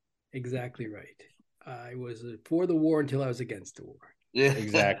 Exactly right. I was for the war until I was against the war. Yeah.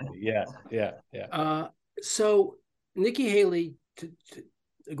 Exactly. Yeah. So Nikki Haley,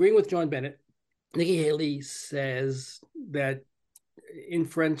 agreeing with John Bennett, Nikki Haley says that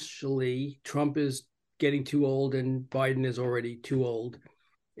inferentially Trump is getting too old and Biden is already too old,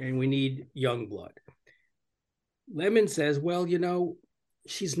 and we need young blood. Lemon says, well,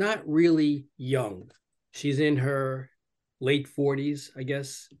 she's not really young. She's in her late 40s, I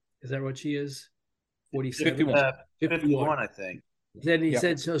guess. Is that what she is? 47? 51, I think. Then he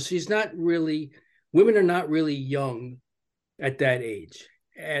said, so she's not really, women are not really young at that age.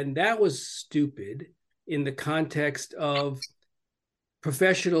 And that was stupid in the context of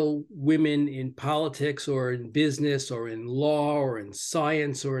professional women in politics or in business or in law or in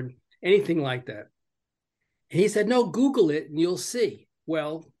science or in anything like that. And he said, no, Google it and you'll see.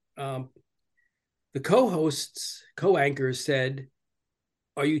 Well, the co-anchors said,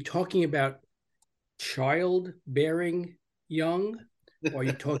 are you talking about childbearing young? Are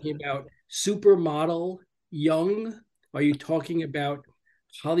you talking about supermodel young? Are you talking about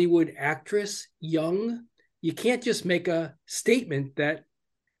Hollywood actress young? You can't just make a statement that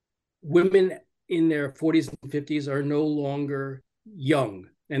women in their 40s and 50s are no longer young.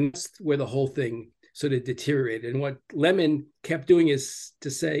 And that's where the whole thing sort of deteriorated. And what Lemon kept doing is to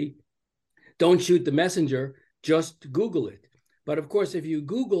say, don't shoot the messenger, just Google it. But of course, if you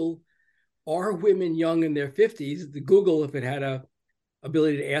Google, are women young in their 50s, the Google, if it had a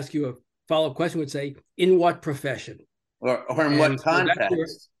ability to ask you a follow-up question, would say, in what profession? Or in what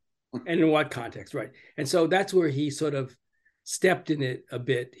context? And in what context, right. And so that's where he sort of stepped in it a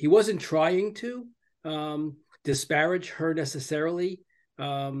bit. He wasn't trying to disparage her necessarily,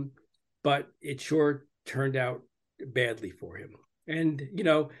 but it sure turned out badly for him. And,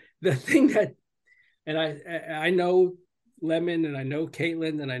 the thing that, and I know Lemon and I know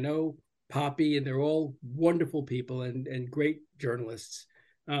Caitlin and I know Poppy, and they're all wonderful people and great journalists.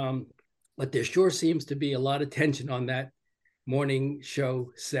 But there sure seems to be a lot of tension on that morning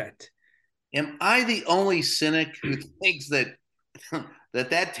show set. Am I the only cynic who thinks that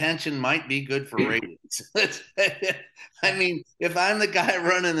that tension might be good for ratings? I mean, if I'm the guy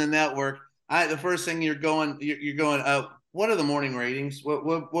running the network, the first thing you're going, what are the morning ratings? What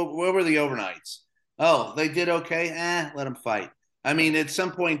were the overnights? Oh, they did okay. Let them fight. I mean, at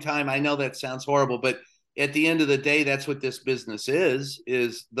some point in time, I know that sounds horrible, but at the end of the day, that's what this business is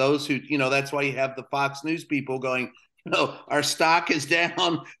those who, that's why you have the Fox News people going, our stock is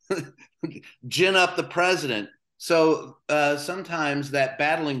down, gin up the president. So sometimes that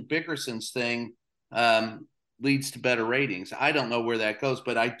battling Bickerson's thing leads to better ratings. I don't know where that goes,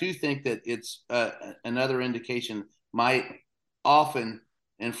 but I do think that it's another indication my often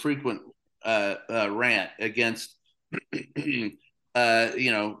and frequent rant against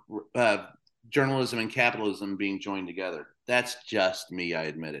journalism and capitalism being joined together. That's just me, I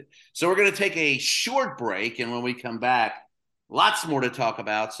admit it. So we're going to take a short break, and when we come back, lots more to talk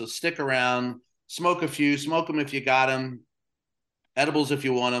about. So stick around, smoke a few, smoke them if you got them, edibles if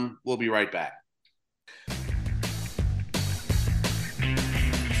you want them. We'll be right back.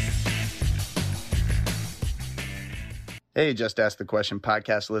 Hey, Just Ask the Question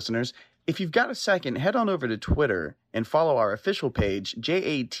podcast listeners. If you've got a second, head on over to Twitter and follow our official page,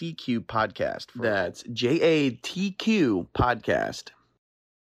 JATQ Podcast. That's JATQ Podcast.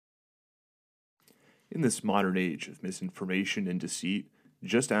 In this modern age of misinformation and deceit,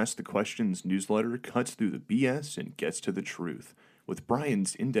 Just Ask the Questions newsletter cuts through the BS and gets to the truth, with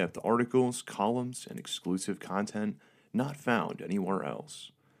Brian's in-depth articles, columns, and exclusive content not found anywhere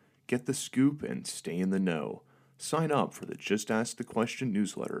else. Get the scoop and stay in the know. Sign up for the Just Ask the Question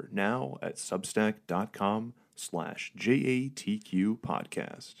newsletter now at substack.com/JATQ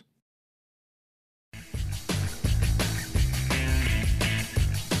podcast.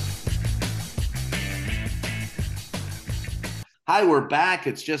 Hi, we're back.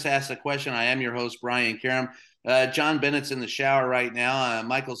 It's Just Ask the Question. I am your host, Brian Karam. John Bennett's in the shower right now.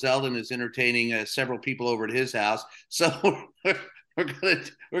 Michael Zeldin is entertaining several people over at his house. So we're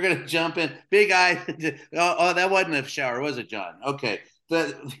gonna jump in. Big Eye. Oh, that wasn't a shower, was it, John? Okay.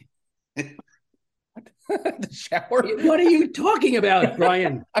 The shower. What are you talking about,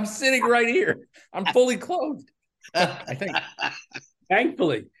 Brian? I'm sitting right here. I'm fully clothed. I think.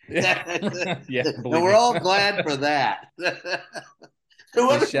 Thankfully. Yeah. And we're all glad for that.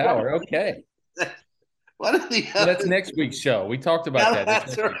 The shower. Okay. What are the well, that's next week's show. We talked about that.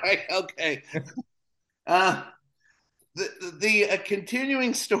 That's right. Okay. The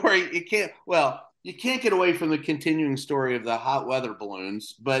continuing story, you can't get away from the continuing story of the hot weather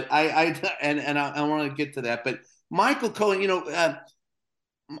balloons, but I want to get to that. But Michael Cohen,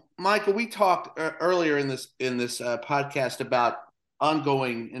 Michael, we talked earlier in this podcast about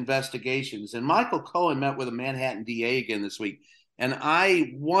ongoing investigations, and Michael Cohen met with a Manhattan DA again this week, and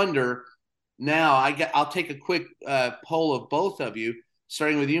I wonder now. I'll take a quick poll of both of you,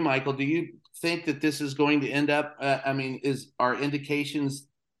 starting with you, Michael. Do you think that this is going to end up? Are indications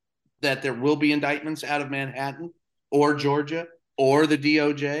that there will be indictments out of Manhattan or Georgia or the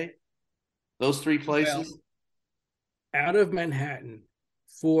DOJ? Those three places. Well, out of Manhattan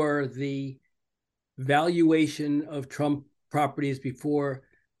for the valuation of Trump properties before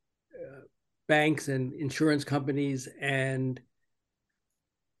banks and insurance companies and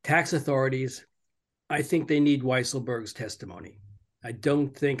tax authorities, I think they need Weisselberg's testimony. I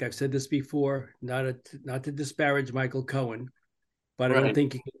don't think, I've said this before, not to disparage Michael Cohen, but I don't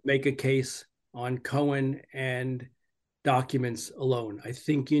think you can make a case on Cohen and documents alone. I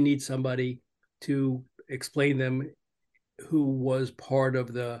think you need somebody to explain them who was part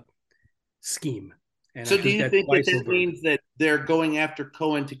of the scheme. And so do you think that means that they're going after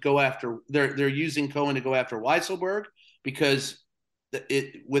Cohen to go after, they're using Cohen to go after Weisselberg? Because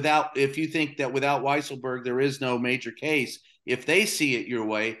if you think that without Weisselberg, there is no major case, if they see it your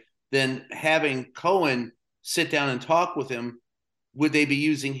way, then having Cohen sit down and talk with him, would they be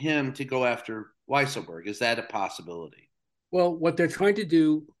using him to go after Weisselberg? Is that a possibility? Well, what they're trying to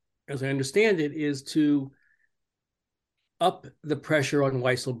do, as I understand it, is to up the pressure on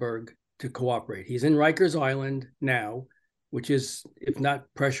Weisselberg to cooperate. He's in Rikers Island now, which is, if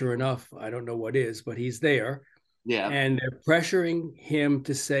not pressure enough, I don't know what is, but he's there. Yeah. And they're pressuring him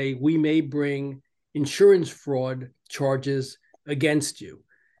to say, we may bring insurance fraud charges against you.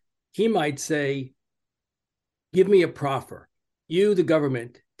 He might say, give me a proffer. You, the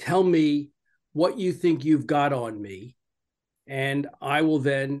government, tell me what you think you've got on me. And I will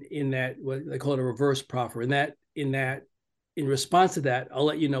then, in that, what they call it a reverse proffer, in response to that, I'll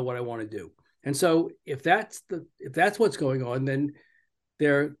let you know what I want to do. And so if that's what's going on, then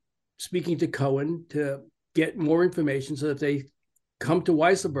they're speaking to Cohen to get more information so that if they come to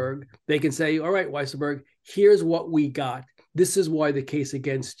Weisselberg, they can say, all right, Weisselberg, here's what we got. This is why the case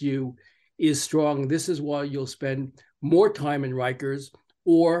against you is strong. This is why you'll spend more time in Rikers,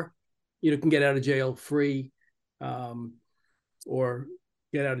 or you can get out of jail free, or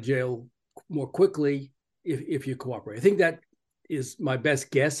get out of jail more quickly if you cooperate. I think that is my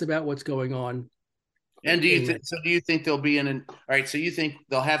best guess about what's going on. And do you think there'll be all right, so you think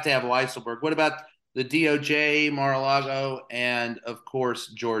they'll have to have Weisselberg. What about the DOJ, Mar-a-Lago, and of course,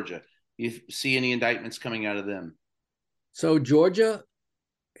 Georgia? You see any indictments coming out of them? So Georgia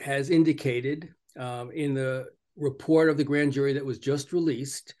has indicated in the report of the grand jury that was just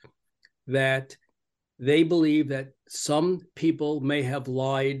released that they believe that some people may have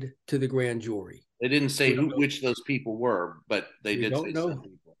lied to the grand jury. They didn't say which those people were, but they did say some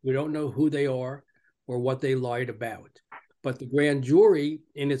people. We don't know who they are or what they lied about. But the grand jury,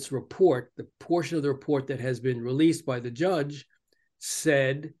 in its report, the portion of the report that has been released by the judge,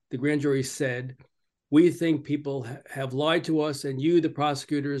 the grand jury said, we think people have lied to us, and you, the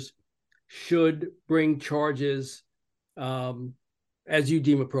prosecutors, should bring charges as you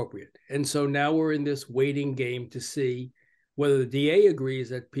deem appropriate. And so now we're in this waiting game to see whether the DA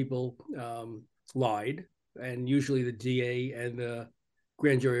agrees that people lied, and usually the DA and the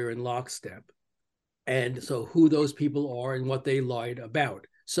grand jury are in lockstep. And so who those people are and what they lied about.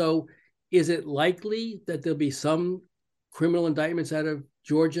 So is it likely that there'll be some criminal indictments out of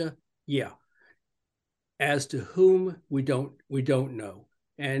Georgia? Yeah. As to whom, we don't know.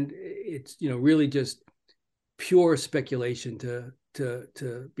 And it's really just pure speculation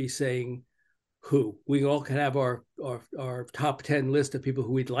to be saying who. We all can have our top 10 list of people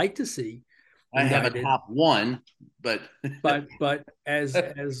who we'd like to see. I have a top one, but as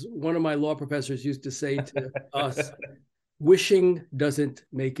one of my law professors used to say to us, wishing doesn't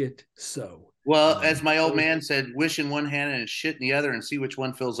make it so. Well, as my old man said, wish in one hand and shit in the other, and see which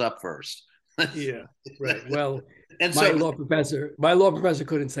one fills up first. Yeah, right. Well, And my so, law professor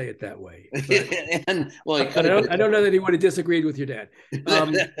couldn't say it that way. But, and well, he but could I don't know that he would have disagreed with your dad.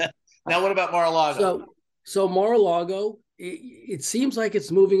 Now, what about Mar-a-Lago? So Mar-a-Lago, it seems like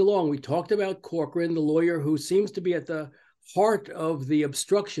it's moving along. We talked about Corcoran, the lawyer who seems to be at the heart of the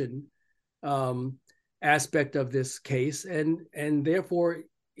obstruction aspect of this case, and therefore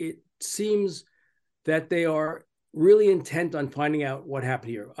it seems that they are really intent on finding out what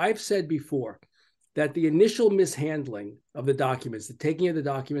happened here. I've said before that the initial mishandling of the documents, the taking of the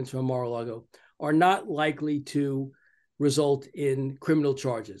documents from Mar-a-Lago, are not likely to result in criminal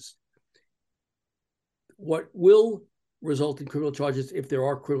charges. What will result in criminal charges, if there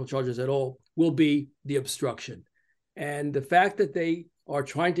are criminal charges at all, will be the obstruction. And the fact that they are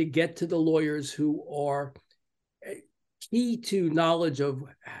trying to get to the lawyers who are key to knowledge of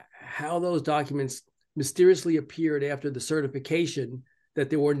how those documents mysteriously appeared after the certification that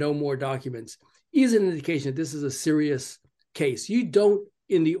there were no more documents is an indication that this is a serious case. You don't,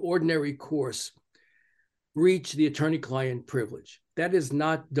 in the ordinary course, breach the attorney-client privilege. That is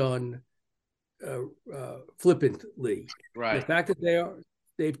not done flippantly. Right. The fact that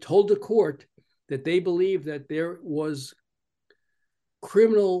they've told the court that they believe that there was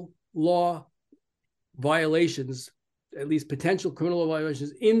criminal law violations, at least potential criminal law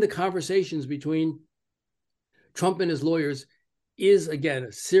violations, in the conversations between Trump and his lawyers is, again,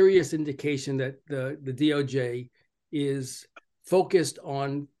 a serious indication that the DOJ is focused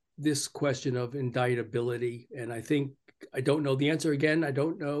on this question of indictability. And I don't know the answer. Again, I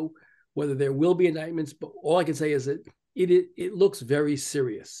don't know whether there will be indictments, but all I can say is that it looks very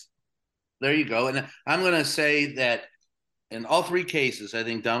serious. There you go. And I'm going to say that in all three cases, I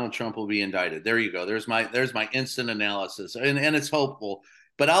think Donald Trump will be indicted. There you go. There's my instant analysis, and it's hopeful.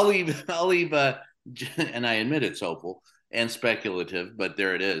 But I'll leave, and I admit it's hopeful and speculative, but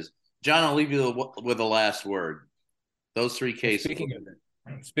there it is. John, I'll leave you with the last word. Those three cases.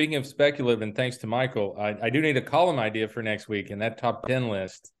 Speaking of speculative, and thanks to Michael, I do need a column idea for next week, and that top 10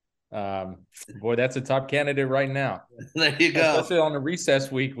 list. Boy, that's a top candidate right now. There you go. Especially on a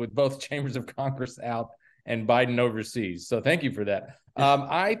recess week with both chambers of Congress out and Biden overseas. So thank you for that.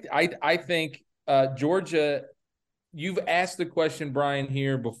 I think Georgia, you've asked the question, Brian,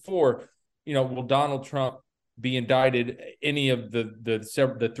 here before, will Donald Trump be indicted any of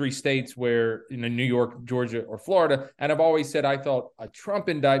the three states where, New York, Georgia, or Florida? And I've always said I thought a Trump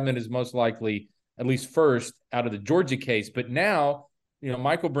indictment is most likely, at least first, out of the Georgia case. But now,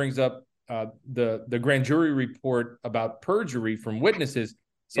 Michael brings up the grand jury report about perjury from witnesses.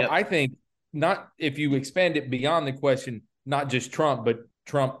 So I think not, if you expand it beyond the question, not just Trump, but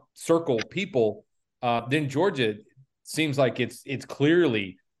Trump circle people, then Georgia seems like it's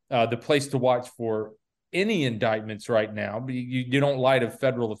clearly the place to watch for any indictments right now. You don't lie to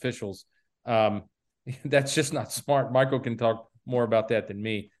federal officials. That's just not smart. Michael can talk more about that than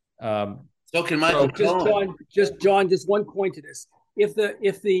me. So can Michael. John, just one point to this. If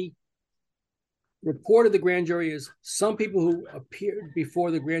the report of the grand jury is some people who appeared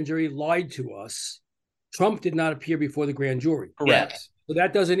before the grand jury lied to us, Trump did not appear before the grand jury. Correct. So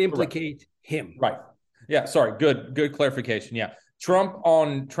that doesn't implicate him. Right. Yeah. Sorry. Good clarification. Yeah. Trump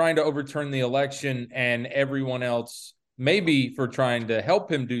on trying to overturn the election, and everyone else maybe for trying to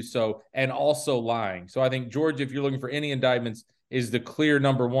help him do so, and also lying. So I think Georgia, if you're looking for any indictments, is the clear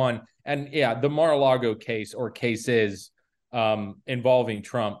number one. And the Mar-a-Lago case or cases involving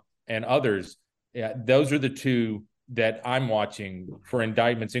Trump and others, those are the two that I'm watching for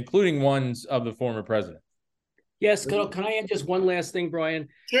indictments, including ones of the former president. Yes. Can I add just one last thing, Brian?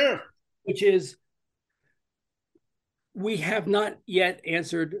 Sure. Which is, we have not yet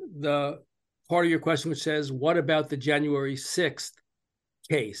answered the part of your question, which says, what about the January 6th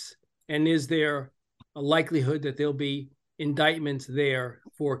case? And is there a likelihood that there'll be indictments there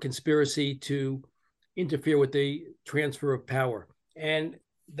for conspiracy to interfere with the transfer of power? And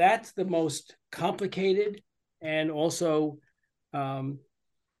that's the most complicated and also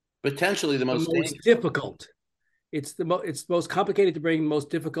potentially the most difficult. It's the most complicated to bring, most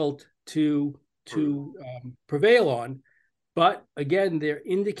difficult to prevail on. But again, their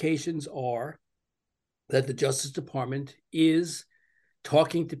indications are that the Justice Department is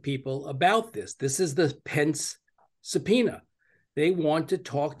talking to people about this. This is the Pence subpoena. They want to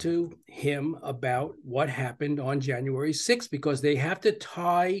talk to him about what happened on January 6th, because they have to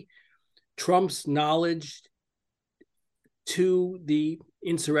tie Trump's knowledge to the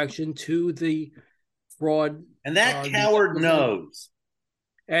insurrection, to the fraud. And that coward knows.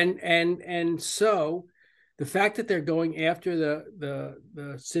 And so the fact that they're going after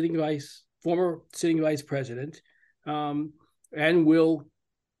the sitting vice former sitting vice president, and will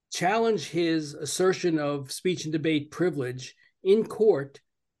challenge his assertion of speech and debate privilege in court,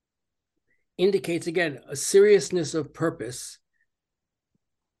 indicates, again, a seriousness of purpose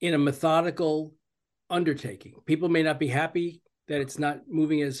in a methodical undertaking. People may not be happy that it's not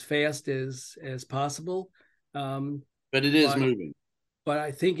moving as fast as possible. But it is moving. But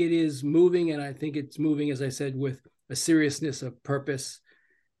I think it is moving, and I think it's moving, as I said, with a seriousness of purpose.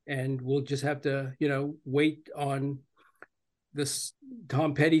 And we'll just have to, wait on this.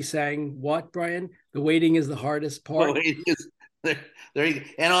 Tom Petty sang what, Brian? The waiting is the hardest part. There you go.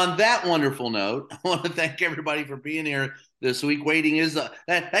 And on that wonderful note, I want to thank everybody for being here this week. Waiting is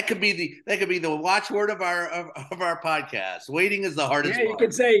that could be the watchword of our podcast. Waiting is the hardest part. You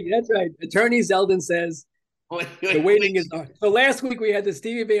can say that's right. Attorney Zeldin says the waiting is hard. So last week we had the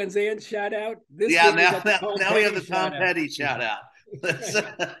Stevie Van Zandt shout out. Now we have the Tom Petty shout out.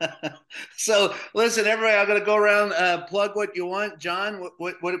 So listen, everybody, I'm going to go around, plug what you want. John,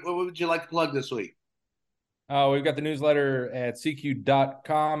 what would you like to plug this week? We've got the newsletter at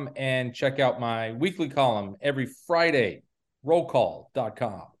cq.com, and check out my weekly column every Friday,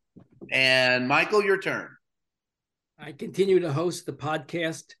 rollcall.com. And Michael, your turn. I continue to host the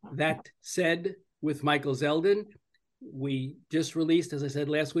podcast That Said with Michael Zeldin. We just released, as I said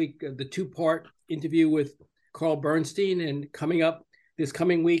last week, the 2-part interview with Carl Bernstein, and coming up this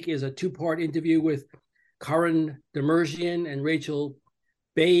coming week is a 2-part interview with Karin Demerjian and Rachel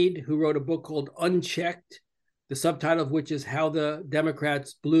Bade, who wrote a book called Unchecked, the subtitle of which is How the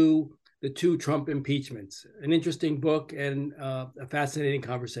Democrats Blew the 2 Trump Impeachments. An interesting book and a fascinating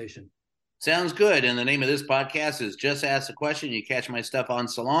conversation. Sounds good. And the name of this podcast is Just Ask the Question. You catch my stuff on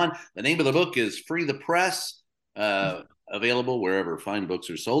Salon. The name of the book is Free the Press, available wherever fine books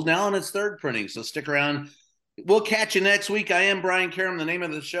are sold now in its 3rd printing. So stick around. We'll catch you next week. I am Brian Karam. The name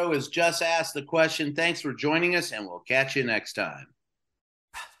of the show is Just Ask the Question. Thanks for joining us, and we'll catch you next time.